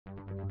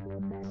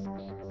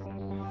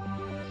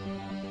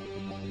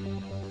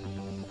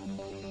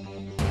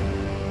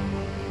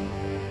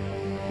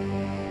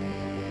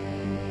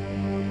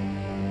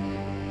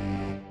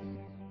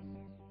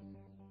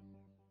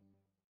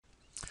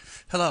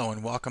Hello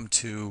and welcome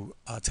to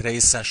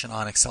today's session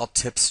on Excel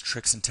tips,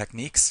 tricks, and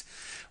techniques.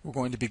 We're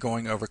going to be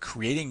going over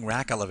creating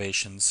rack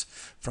elevations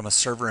from a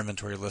server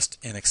inventory list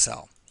in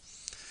Excel.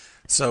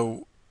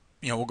 So,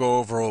 we'll go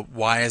over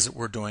why is it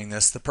we're doing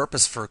this. The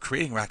purpose for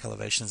creating rack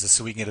elevations is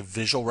so we can get a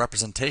visual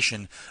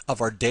representation of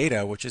our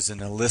data, which is in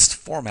a list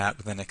format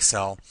within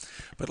Excel,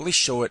 but at least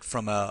show it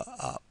from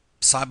a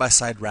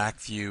side-by-side rack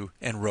view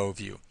and row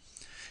view.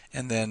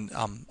 And then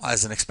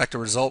as an expected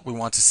result, we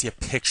want to see a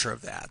picture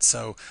of that.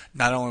 So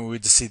not only will we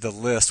just see the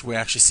list, we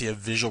actually see a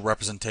visual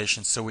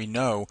representation so we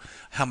know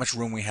how much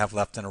room we have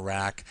left in a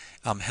rack,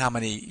 how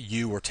many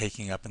you are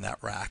taking up in that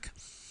rack.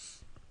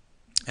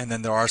 And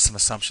then there are some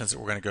assumptions that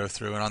we're going to go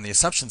through. And on the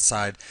assumption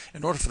side,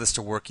 in order for this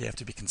to work, you have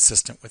to be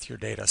consistent with your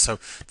data. So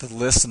the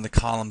list and the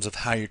columns of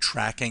how you're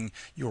tracking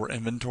your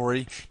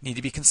inventory need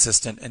to be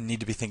consistent and need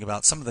to be thinking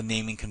about some of the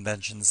naming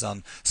conventions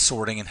on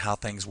sorting and how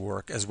things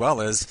work, as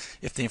well as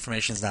if the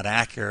information is not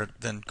accurate,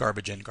 then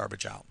garbage in,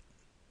 garbage out.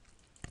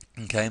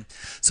 Okay,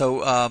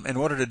 so in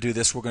order to do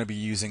this, we're going to be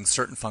using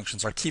certain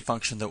functions. Our key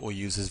function that we'll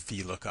use is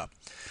VLOOKUP.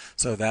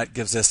 So that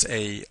gives us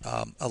a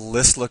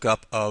list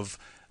lookup of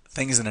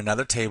things in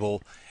another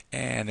table,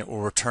 and it will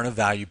return a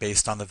value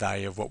based on the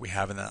value of what we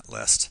have in that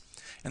list.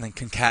 And then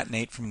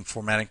concatenate from a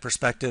formatting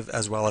perspective,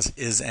 as well as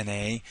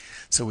isNA.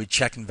 So we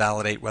check and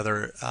validate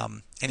whether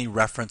any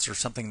reference or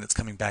something that's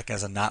coming back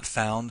as a not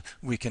found,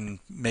 we can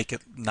make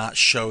it not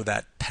show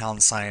that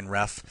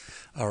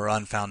 #ref or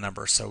unfound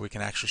number. So we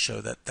can actually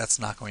show that that's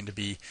not going to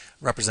be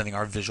representing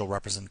our visual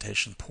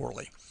representation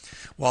poorly.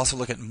 We'll also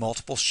look at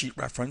multiple sheet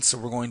reference. So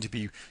we're going to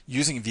be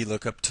using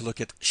VLOOKUP to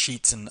look at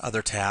sheets and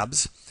other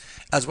tabs,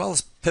 as well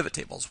as pivot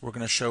tables. We're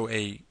going to show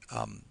a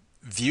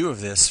view of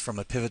this from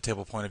a pivot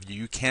table point of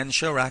view. You can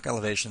show rack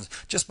elevations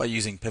just by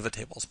using pivot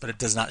tables, but it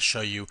does not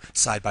show you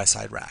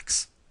side-by-side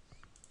racks.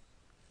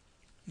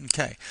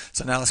 Okay,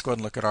 so now let's go ahead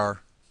and look at our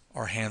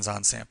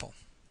hands-on sample.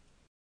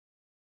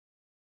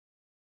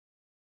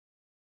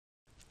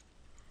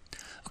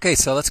 Okay,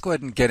 so let's go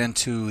ahead and get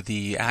into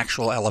the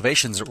actual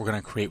elevations that we're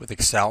going to create with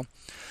Excel.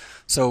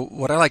 So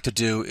what I like to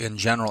do in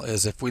general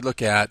is if we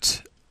look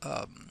at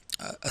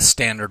a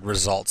standard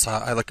results,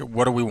 I look at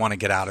what do we want to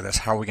get out of this,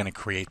 how are we going to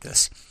create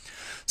this.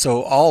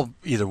 So I'll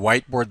either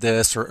whiteboard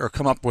this or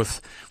come up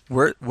with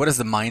what is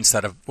the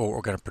mindset of what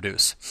we're going to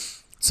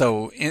produce.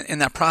 So in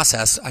that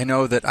process, I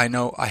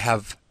know I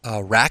have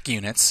rack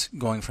units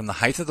going from the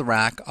height of the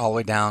rack all the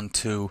way down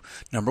to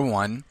number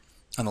 1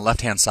 on the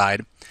left-hand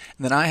side.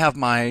 And then I have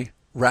my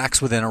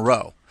racks within a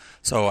row.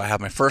 So I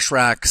have my first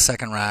rack,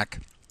 second rack,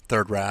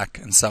 third rack,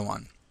 and so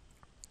on.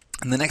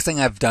 And the next thing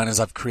I've done is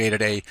I've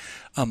created a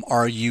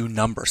RU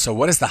number. So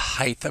what is the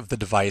height of the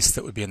device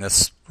that would be in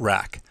this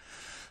rack?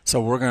 So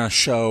we're going to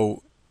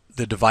show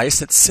the device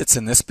that sits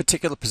in this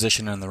particular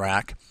position in the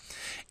rack,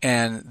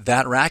 and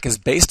that rack is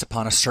based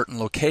upon a certain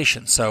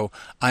location. So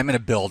I'm in a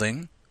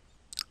building,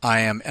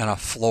 I am in a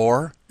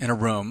floor in a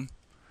room,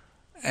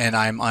 and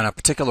I'm on a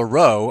particular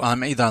row.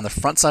 I'm either on the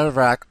front side of the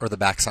rack or the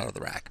back side of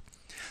the rack.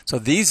 So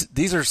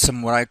these are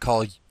some what I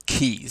call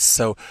keys.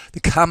 So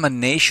the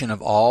combination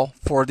of all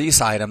 4 of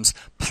these items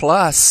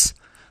plus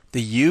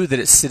the U that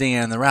it's sitting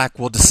in the rack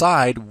will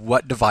decide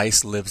what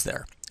device lives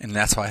there, and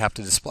that's how I have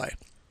to display.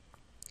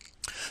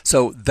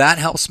 So that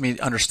helps me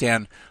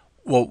understand,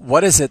 well,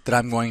 what is it that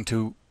I'm going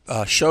to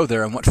show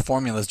there and what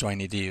formulas do I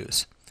need to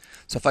use.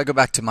 So if I go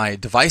back to my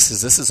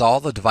devices, this is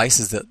all the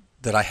devices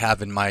that I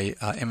have in my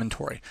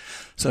inventory.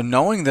 So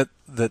knowing that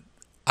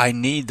I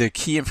need the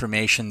key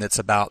information that's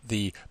about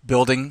the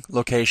building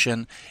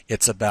location,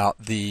 it's about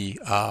the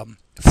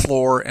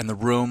floor and the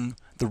room,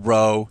 the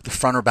row, the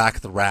front or back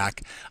of the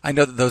rack. I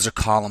know that those are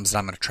columns that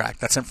I'm going to track.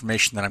 That's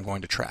information that I'm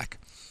going to track.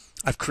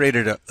 I've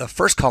created a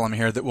first column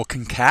here that will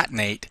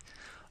concatenate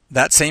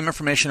that same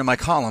information in my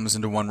columns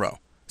into one row.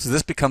 So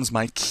this becomes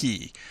my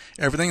key.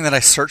 Everything that I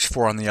search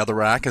for on the other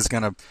rack is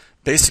going to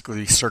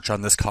basically search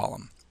on this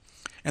column.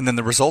 And then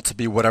the result will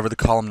be whatever the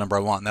column number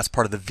I want. And that's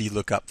part of the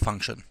VLOOKUP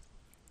function.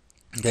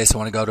 Okay, so I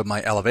want to go to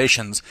my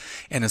elevations,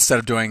 and instead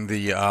of doing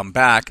the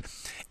back,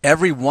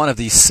 every one of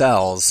these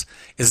cells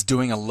is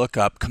doing a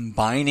lookup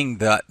combining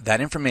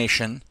that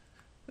information,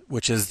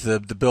 which is the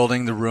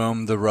building, the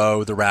room, the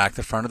row, the rack,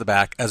 the front or the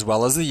back, as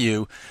well as the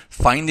U,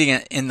 finding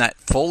it in that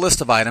full list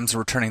of items and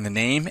returning the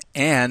name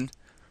and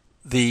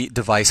the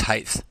device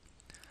height.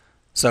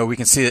 So we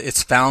can see that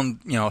it's found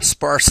a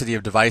sparsity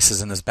of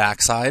devices in this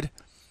back side.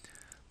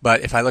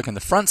 But if I look in the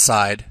front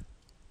side,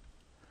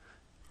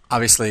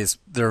 obviously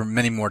there are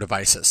many more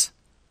devices.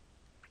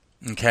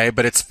 Okay,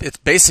 but it's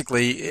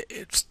basically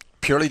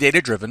purely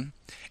data driven.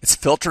 It's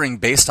filtering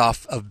based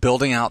off of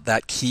building out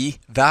that key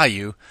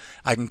value.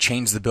 I can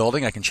change the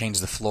building, I can change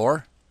the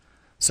floor.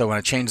 So when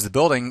I change the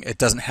building, it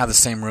doesn't have the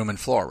same room and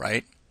floor,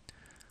 right?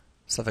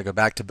 So if I go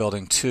back to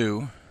building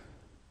 2,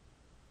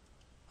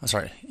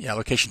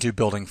 location 2,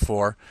 building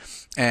 4,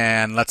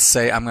 and let's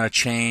say I'm going to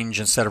change,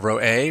 instead of row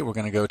A, we're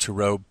going to go to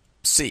row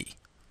C.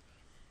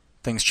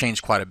 Things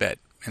change quite a bit.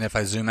 And if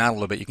I zoom out a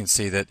little bit, you can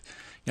see that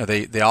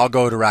they all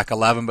go to rack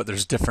 11, but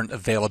there's different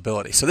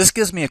availability. So this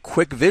gives me a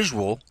quick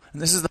visual,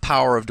 and this is the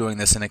power of doing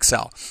this in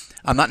Excel.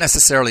 I'm not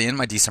necessarily in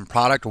my decent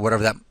product or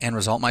whatever that end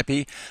result might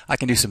be. I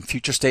can do some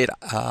future state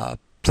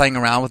playing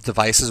around with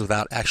devices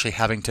without actually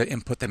having to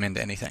input them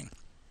into anything.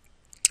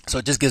 So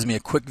it just gives me a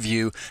quick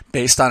view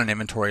based on an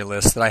inventory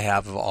list that I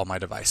have of all my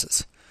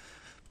devices.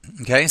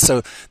 Okay,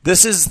 so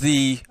this is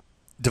the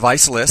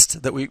device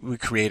list that we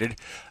created.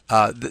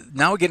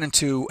 Now we get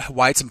into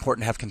why it's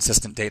important to have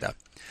consistent data.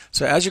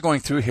 So as you're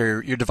going through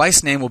here, your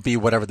device name will be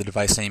whatever the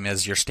device name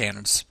is, your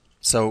standards.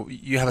 So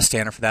you have a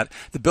standard for that.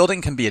 The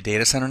building can be a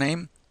data center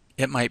name.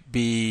 It might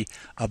be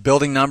a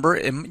building number.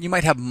 You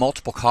might have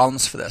multiple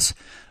columns for this,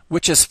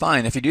 which is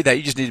fine. If you do that,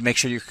 you just need to make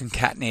sure you're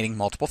concatenating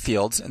multiple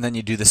fields, and then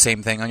you do the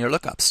same thing on your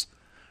lookups,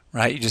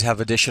 right? You just have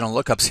additional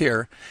lookups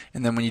here,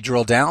 and then when you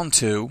drill down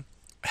to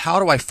how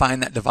do I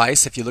find that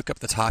device, if you look up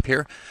the top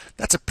here,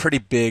 that's a pretty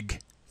big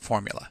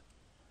formula.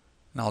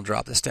 And I'll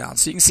drop this down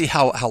so you can see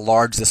how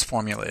large this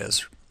formula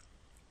is.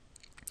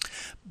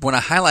 When I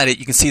highlight it,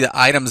 you can see the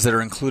items that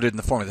are included in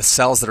the formula, the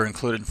cells that are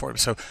included in the formula.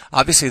 So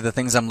obviously the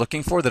things I'm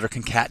looking for that are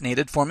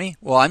concatenated for me,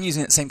 well, I'm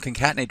using that same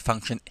concatenate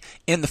function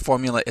in the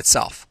formula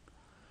itself.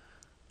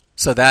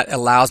 So that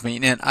allows me,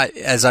 and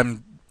as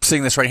I'm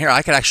seeing this right here,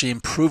 I could actually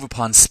improve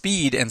upon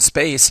speed and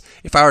space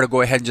if I were to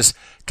go ahead and just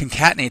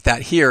concatenate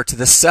that here to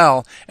this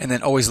cell and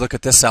then always look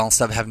at this cell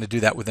instead of having to do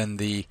that within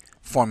the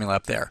formula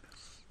up there,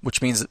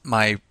 which means that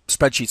my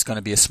spreadsheet's going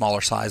to be a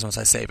smaller size once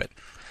I save it.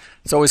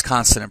 It's always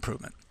constant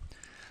improvement.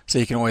 So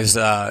you can always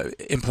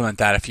implement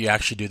that if you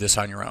actually do this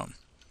on your own.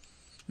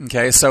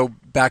 Okay, so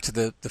back to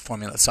the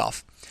formula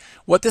itself.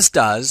 What this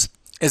does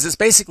is it's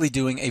basically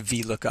doing a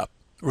VLOOKUP.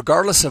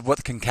 Regardless of what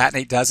the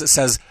concatenate does, it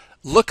says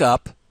look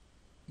up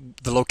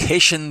the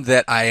location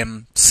that I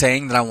am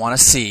saying that I want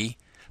to see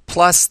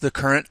plus the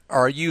current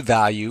RU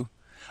value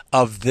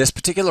of this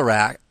particular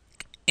rack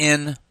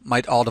in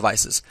my all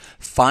devices.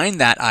 Find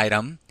that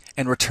item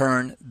and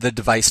return the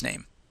device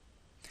name.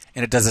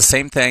 And it does the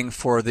same thing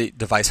for the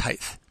device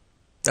height.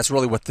 That's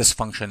really what this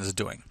function is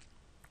doing.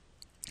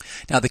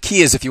 Now the key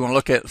is if you want to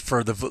look at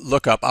for the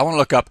lookup, I want to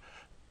look up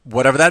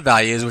whatever that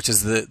value is, which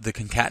is the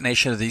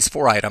concatenation of these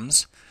four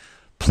items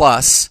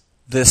plus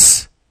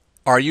this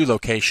RU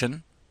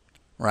location,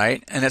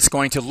 right? And it's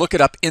going to look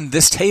it up in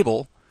this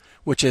table,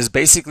 which is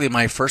basically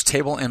my first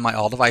table in my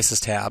All Devices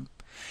tab,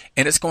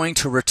 and it's going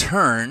to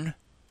return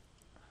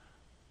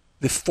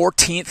the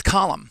 14th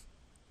column.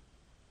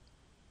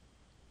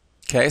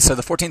 Okay, so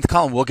the 14th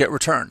column will get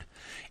returned.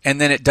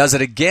 And then it does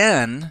it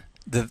again,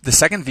 the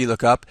second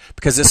VLOOKUP,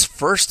 because this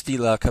first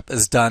VLOOKUP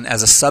is done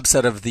as a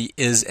subset of the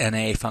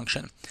isNA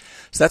function.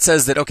 So that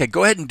says that, okay,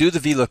 go ahead and do the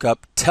VLOOKUP,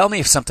 tell me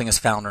if something is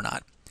found or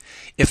not.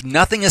 If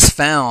nothing is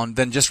found,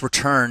 then just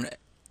return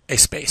a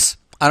space.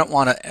 I don't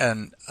want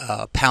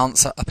a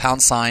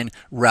pound sign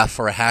ref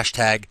or a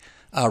hashtag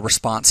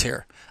response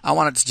here. I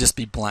want it to just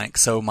be blank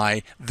so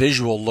my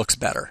visual looks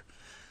better.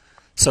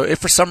 So if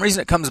for some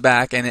reason it comes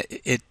back and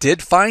it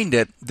did find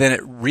it, then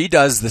it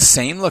redoes the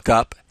same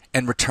lookup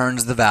and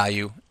returns the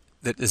value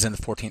that is in the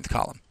 14th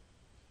column.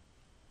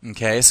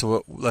 Okay,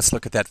 so let's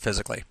look at that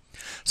physically.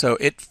 So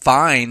it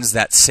finds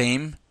that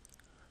same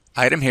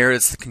item here.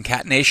 It's the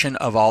concatenation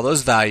of all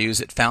those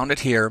values. It found it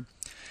here.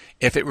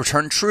 If it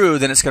returned true,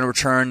 then it's going to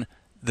return,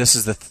 this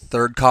is the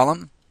third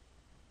column,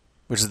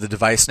 which is the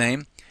device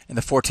name, and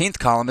the 14th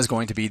column is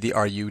going to be the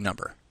RU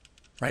number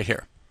right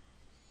here.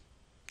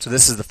 So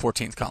this is the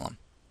 14th column.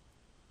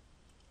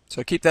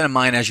 So keep that in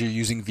mind as you're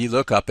using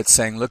VLOOKUP. It's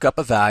saying look up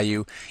a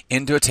value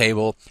into a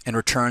table and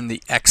return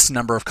the X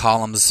number of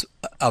columns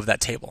of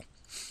that table.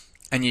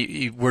 And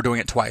we're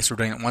doing it twice. We're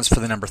doing it once for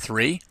the number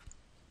 3.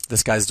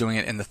 This guy's doing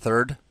it in the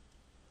third.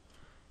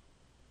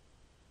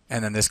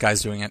 And then this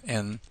guy's doing it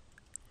in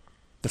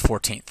the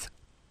 14th.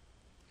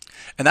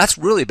 And that's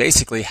really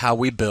basically how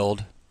we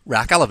build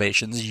rack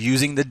elevations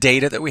using the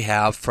data that we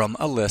have from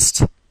a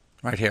list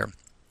right here.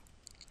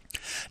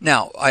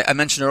 Now, I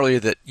mentioned earlier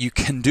that you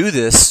can do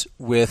this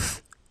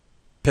with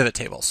pivot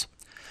tables.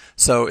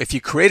 So if you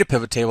create a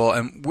pivot table,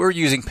 and we're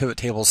using pivot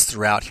tables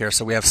throughout here,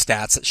 so we have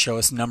stats that show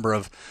us number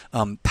of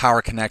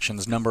power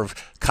connections, number of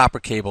copper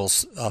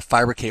cables,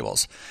 fiber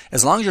cables.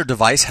 As long as your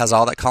device has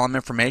all that column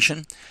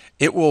information,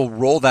 it will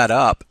roll that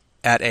up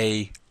at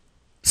a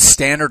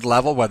standard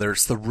level, whether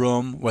it's the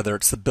room, whether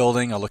it's the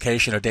building, a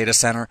location, a data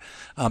center,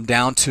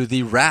 down to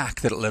the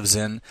rack that it lives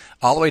in,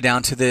 all the way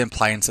down to the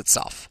appliance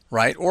itself,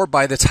 right? Or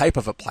by the type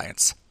of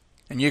appliance.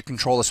 And you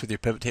control this with your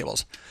pivot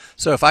tables.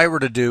 So if I were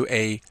to do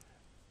an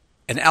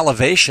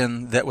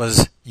elevation that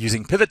was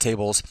using pivot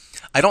tables,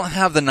 I don't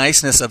have the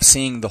niceness of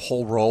seeing the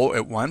whole row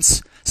at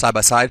once, side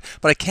by side,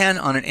 but I can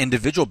on an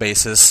individual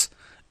basis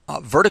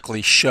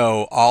vertically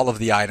show all of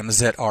the items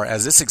that are,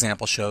 as this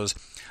example shows,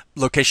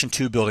 location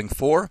 2, building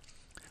 4,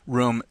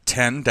 room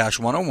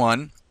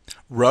 10-101,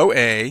 row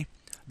A,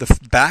 the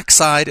back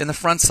side and the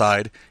front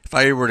side. If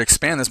I were to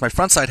expand this, my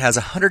front side has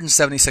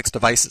 176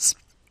 devices.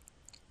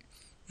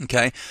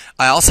 Okay.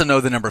 I also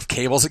know the number of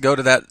cables that go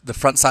to the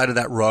front side of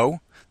that row.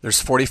 There's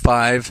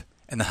 45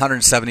 and the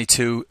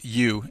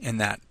 172U in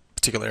that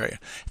particular area.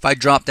 If I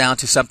drop down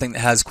to something that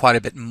has quite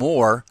a bit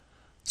more,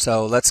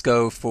 so let's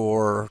go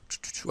for,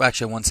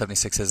 actually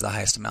 176 is the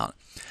highest amount.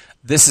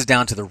 This is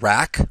down to the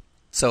rack.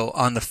 So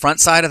on the front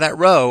side of that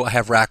row, I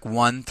have rack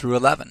 1 through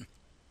 11.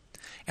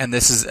 And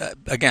this is,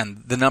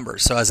 again, the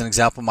numbers. So as an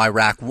example, my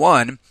rack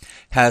 1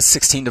 has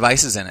 16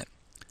 devices in it.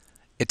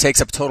 It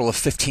takes up a total of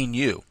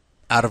 15U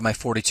out of my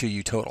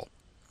 42U total.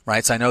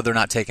 Right? So I know they're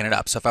not taking it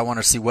up. So if I want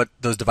to see what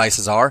those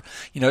devices are,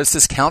 you notice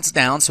this counts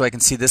down, so I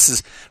can see this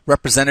is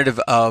representative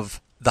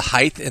of the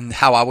height and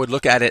how I would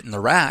look at it in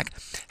the rack.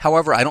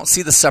 However, I don't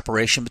see the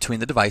separation between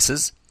the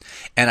devices,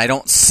 and I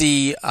don't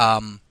see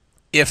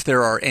if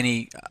there are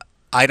any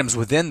items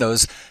within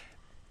those.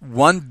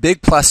 One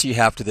big plus you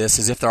have to this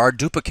is if there are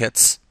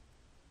duplicates.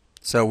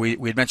 So we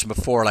had mentioned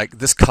before, like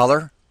this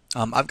color,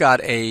 I've got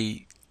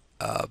a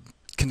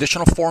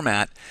conditional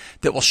format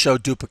that will show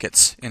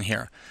duplicates in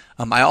here.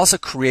 I also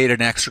created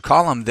an extra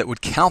column that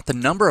would count the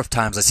number of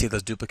times I see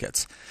those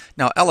duplicates.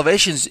 Now,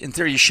 elevations, in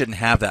theory, you shouldn't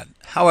have that.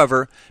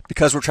 However,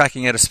 because we're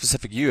tracking at a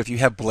specific view, if you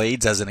have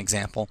blades, as an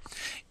example,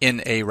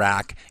 in a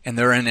rack, and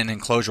they're in an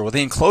enclosure, well,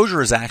 the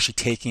enclosure is actually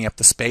taking up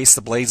the space.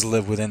 The blades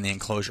live within the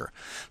enclosure.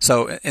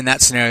 So in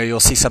that scenario, you'll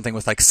see something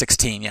with like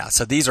 16. Yeah,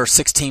 so these are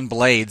 16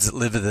 blades that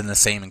live within the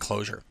same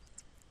enclosure.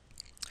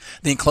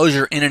 The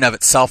enclosure in and of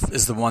itself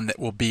is the one that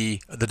will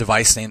be the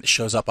device name that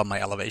shows up on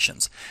my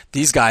elevations.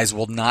 These guys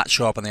will not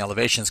show up on the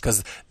elevations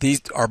because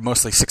these are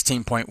mostly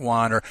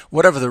 16.1 or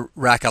whatever the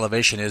rack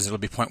elevation is. It'll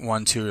be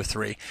 0.1, 2, or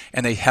 3,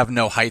 and they have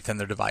no height in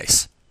their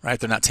device. Right?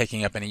 They're not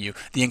taking up any U.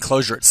 The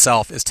enclosure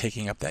itself is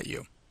taking up that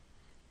U.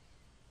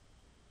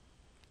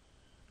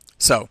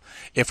 So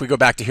if we go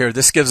back to here,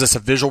 this gives us a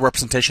visual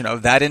representation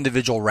of that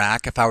individual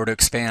rack. If I were to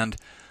expand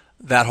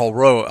that whole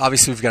row,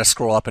 obviously we've got to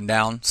scroll up and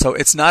down. So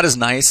it's not as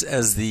nice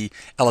as the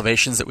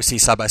elevations that we see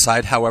side by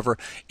side. However,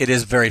 it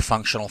is very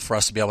functional for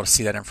us to be able to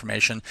see that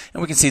information.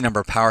 And we can see a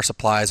number of power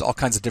supplies, all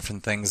kinds of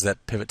different things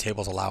that pivot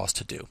tables allow us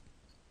to do.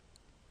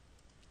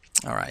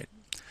 All right.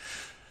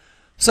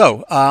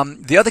 So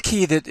the other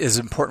key that is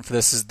important for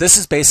this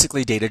is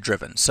basically data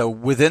driven. So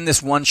within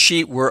this one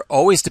sheet, we're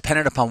always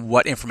dependent upon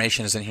what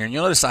information is in here. And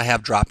you'll notice I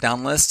have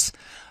drop-down lists.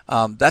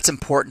 That's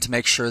important to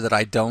make sure that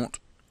I don't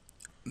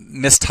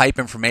mistype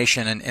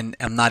information and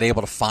I'm not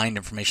able to find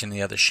information in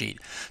the other sheet.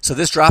 So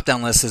this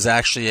drop-down list is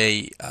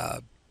actually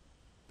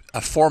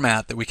a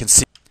format that we can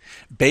see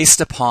based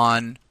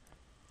upon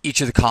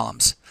each of the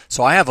columns.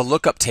 So I have a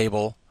lookup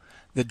table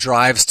that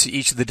drives to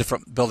each of the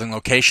different building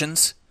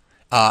locations,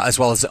 as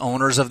well as the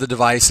owners of the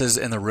devices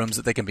and the rooms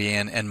that they can be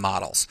in and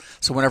models.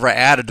 So whenever I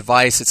add a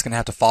device, it's going to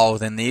have to fall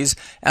within these,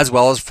 as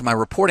well as from my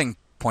reporting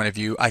point of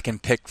view, I can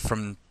pick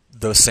from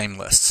those same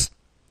lists.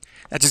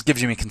 That just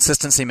gives me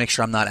consistency, make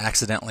sure I'm not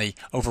accidentally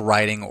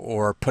overwriting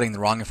or putting the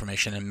wrong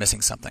information and missing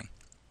something.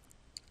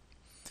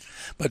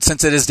 But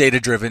since it is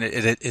data driven,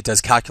 it does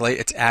calculate.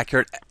 It's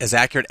as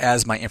accurate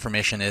as my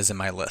information is in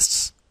my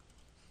lists.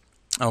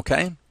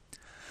 Okay.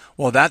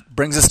 Well, that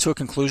brings us to a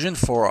conclusion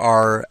for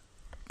our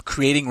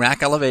creating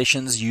rack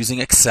elevations using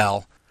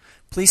Excel.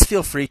 Please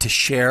feel free to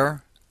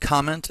share,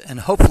 comment, and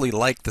hopefully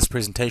like this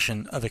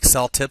presentation of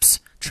Excel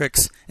tips,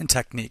 tricks, and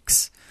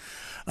techniques.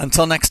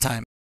 Until next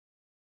time.